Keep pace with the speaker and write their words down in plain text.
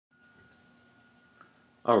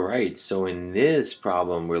Alright, so in this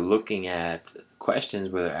problem we're looking at questions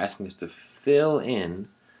where they're asking us to fill in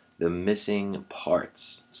the missing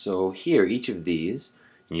parts. So here, each of these,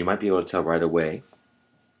 and you might be able to tell right away,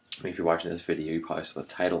 if you're watching this video you probably saw the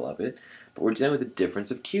title of it, but we're dealing with the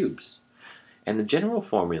difference of cubes. And the general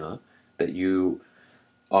formula that you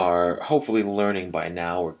are hopefully learning by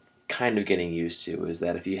now or kind of getting used to is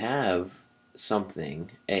that if you have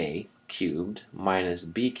something, a cubed minus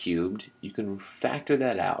b cubed, you can factor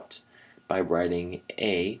that out by writing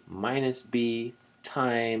a minus b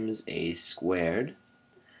times a squared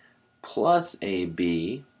plus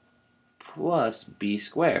ab plus b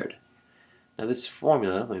squared. Now this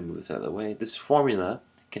formula, let me move this out of the way, this formula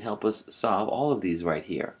can help us solve all of these right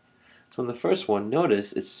here. So in the first one,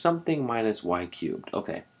 notice it's something minus y cubed.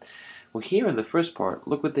 Okay, well here in the first part,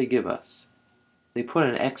 look what they give us. They put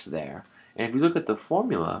an x there, and if you look at the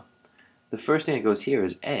formula, the first thing that goes here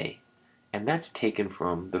is a, and that's taken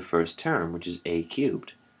from the first term, which is a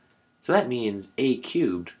cubed. So that means a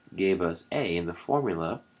cubed gave us a in the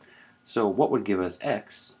formula, so what would give us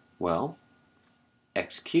x? Well,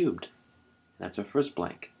 x cubed. That's our first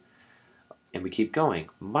blank. And we keep going.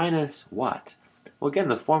 Minus what? Well, again,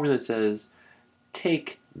 the formula says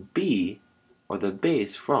take b, or the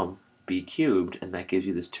base, from b cubed, and that gives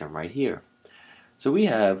you this term right here. So we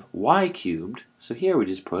have y cubed, so here we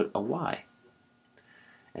just put a y.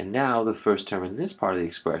 And now the first term in this part of the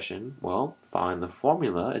expression, well, following the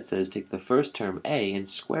formula, it says take the first term a and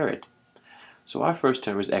square it. So our first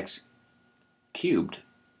term is x cubed.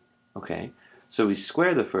 Okay, so we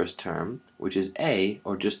square the first term, which is a,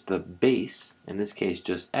 or just the base, in this case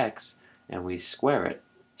just x, and we square it,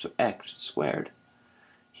 so x squared.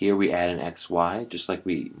 Here we add an xy, just like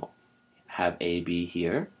we have ab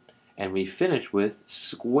here, and we finish with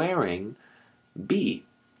squaring b.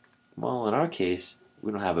 Well, in our case,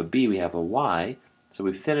 we don't have a b, we have a y, so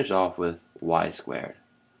we finish off with y squared.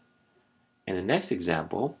 In the next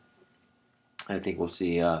example, I think we'll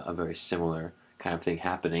see a very similar kind of thing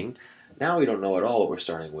happening. Now we don't know at all what we're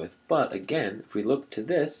starting with, but again, if we look to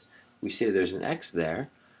this, we see that there's an x there,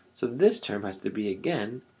 so this term has to be,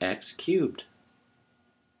 again, x cubed.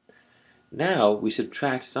 Now we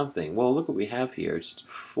subtract something. Well, look what we have here. It's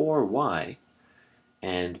 4y,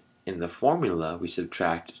 and in the formula we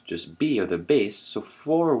subtract just b, or the base, so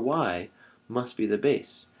 4y must be the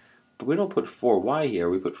base. But we don't put 4y here,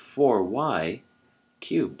 we put 4y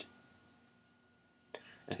cubed.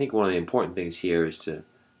 I think one of the important things here is to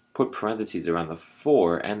put parentheses around the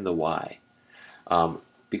 4 and the y.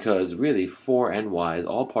 Because really 4 and y is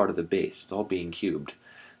all part of the base, it's all being cubed.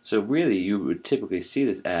 So really you would typically see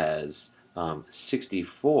this as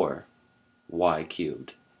 64y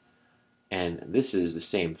cubed. And this is the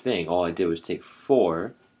same thing. All I did was take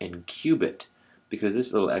 4 and cube it, because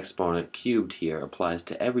this little exponent cubed here applies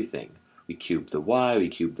to everything. We cubed the y, we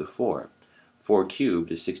cubed the 4. 4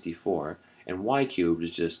 cubed is 64, and y cubed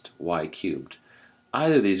is just y cubed.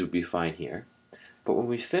 Either of these would be fine here. But when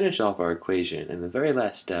we finish off our equation, in the very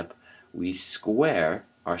last step, we square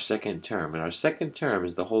our second term. And our second term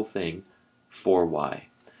is the whole thing, 4y.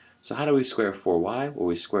 So how do we square 4y? Well,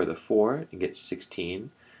 we square the 4 and get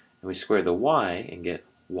 16. And we square the y and get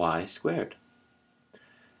y squared.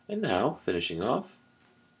 And now, finishing off,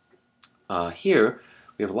 here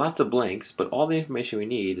we have lots of blanks, but all the information we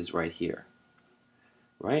need is right here.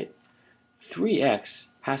 Right? 3x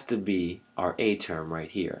has to be our a term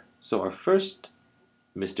right here. So our first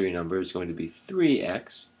mystery number is going to be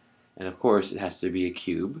 3x, and of course it has to be a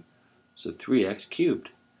cube, so 3x cubed.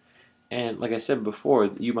 And like I said before,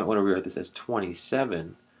 you might want to rewrite this as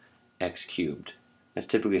 27x cubed. That's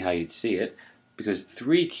typically how you'd see it, because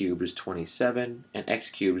 3 cubed is 27 and x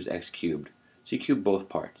cubed is x cubed. So you cube both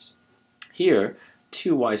parts. Here,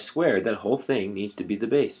 2y squared, that whole thing needs to be the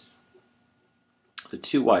base. So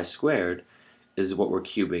 2y squared is what we're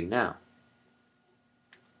cubing now.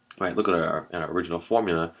 All right, look at our original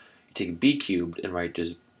formula. You take b cubed and write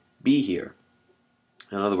just b here.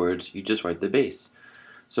 In other words, you just write the base.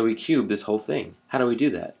 So we cube this whole thing. How do we do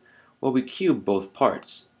that? Well, we cube both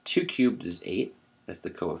parts. 2 cubed is 8, that's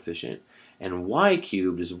the coefficient, and y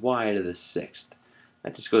cubed is y to the 6th.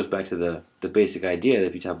 That just goes back to the basic idea that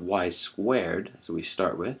if you have y squared, that's what we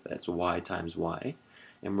start with, that's y times y,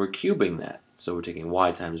 and we're cubing that. So we're taking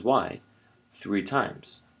y times y 3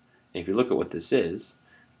 times. And if you look at what this is,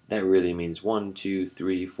 that really means 1, 2,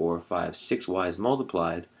 3, 4, 5, 6 y's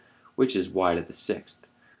multiplied, which is y to the 6th.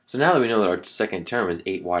 So now that we know that our second term is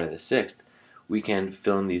 8y to the 6th, we can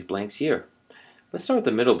fill in these blanks here. Let's start with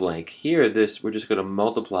the middle blank. Here, we're just going to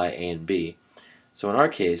multiply a and b. So in our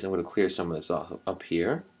case, I'm going to clear some of this off up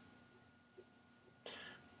here.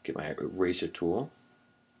 Get my eraser tool.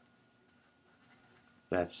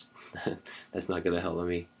 That's that's not going to help. Let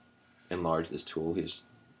me enlarge this tool. Here's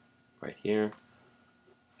right here.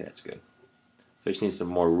 Okay, that's good. So I just need some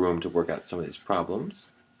more room to work out some of these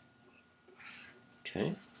problems.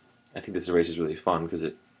 Okay. I think this eraser is really fun because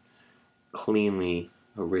it cleanly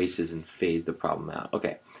erases and fades the problem out.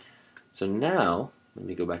 Okay. So now, let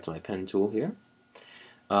me go back to my pen tool here.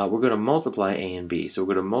 We're going to multiply a and b. So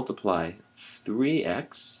we're going to multiply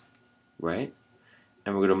 3x, right?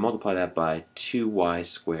 And we're going to multiply that by 2y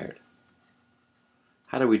squared.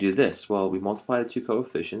 How do we do this? Well, we multiply the two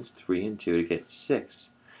coefficients, 3 and 2, to get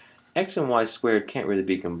 6. X and y squared can't really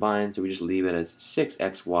be combined, so we just leave it as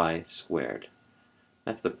 6xy squared.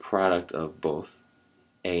 That's the product of both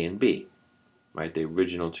a and b, right? The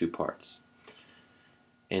original two parts.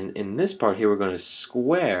 And in this part here, we're going to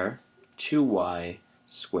square 2y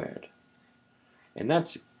squared. And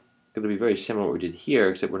that's going to be very similar to what we did here,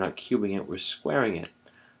 except we're not cubing it, we're squaring it.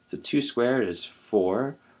 So 2 squared is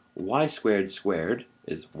 4, y squared squared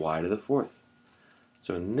is y to the 4th.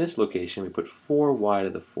 So in this location, we put 4y to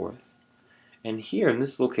the 4th. And here in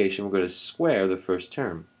this location, we're going to square the first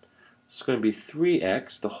term. It's going to be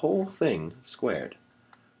 3x, the whole thing, squared.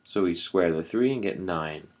 So we square the 3 and get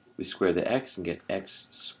 9. We square the x and get x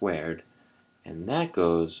squared. And that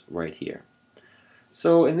goes right here.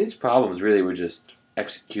 So in these problems, really, we're just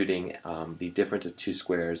executing the difference of two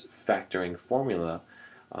squares, factoring formula,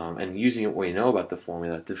 and using what we know about the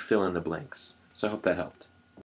formula to fill in the blanks. So I hope that helped.